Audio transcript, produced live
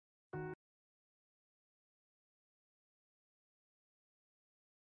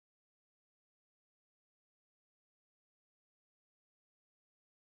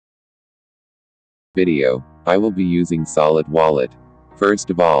Video, I will be using Solid Wallet. First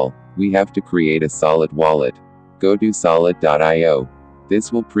of all, we have to create a Solid Wallet. Go to solid.io.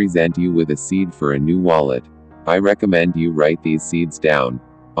 This will present you with a seed for a new wallet. I recommend you write these seeds down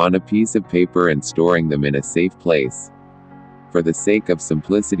on a piece of paper and storing them in a safe place. For the sake of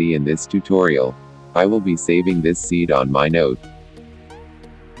simplicity in this tutorial, I will be saving this seed on my note.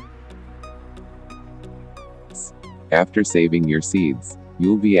 After saving your seeds,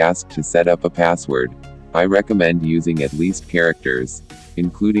 you'll be asked to set up a password. I recommend using at least characters,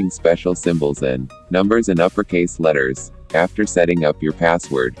 including special symbols and numbers and uppercase letters, after setting up your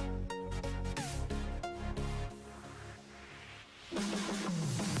password.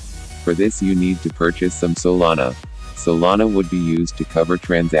 For this you need to purchase some Solana. Solana would be used to cover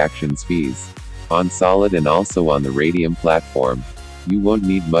transactions fees on Solid and also on the Raydium platform. You won't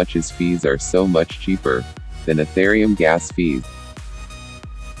need much as fees are so much cheaper than Ethereum gas fees.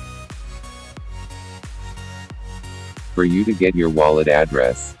 For you to get your wallet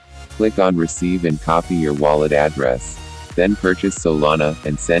address, click on Receive and copy your wallet address. Then purchase Solana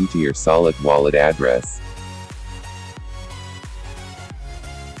and send to your Solid wallet address.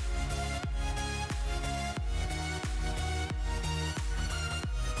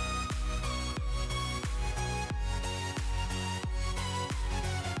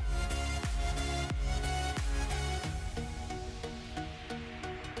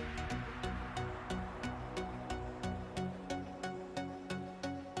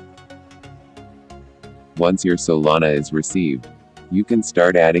 Once your Solana is received, you can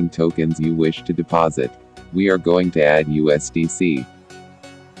start adding tokens you wish to deposit. We are going to add USDC.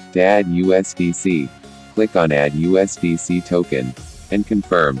 To add USDC, click on Add USDC Token, and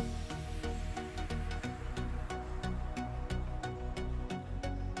confirm.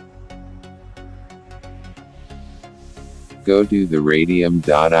 Go to the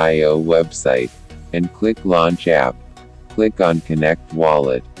Raydium.io website, and click Launch App. Click on Connect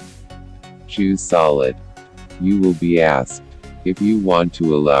Wallet. Choose Solid. You will be asked if you want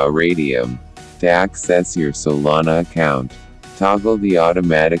to allow Raydium to access your Solana account. Toggle the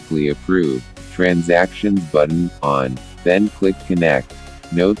Automatically Approve Transactions button on, then click Connect.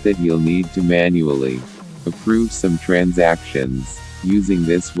 Note that you'll need to manually approve some transactions. Using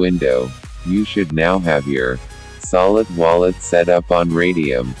this window, you should now have your Solid wallet set up on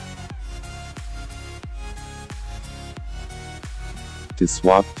Raydium. To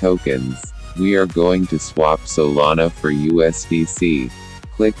swap tokens, we are going to swap Solana for USDC.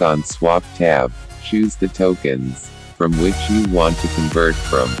 Click on Swap tab, choose the tokens from which you want to convert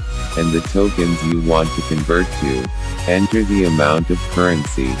from, and the tokens you want to convert to. Enter the amount of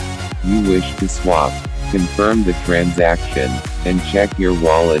currency you wish to swap, confirm the transaction, and check your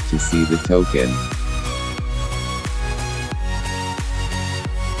wallet to see the token.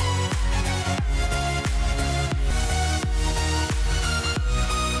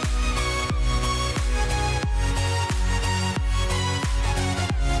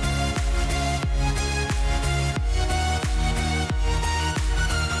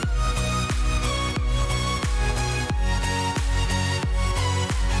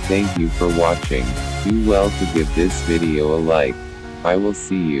 Thank you for watching. Do well to give this video a like. I will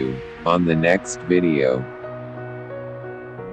see you on the next video.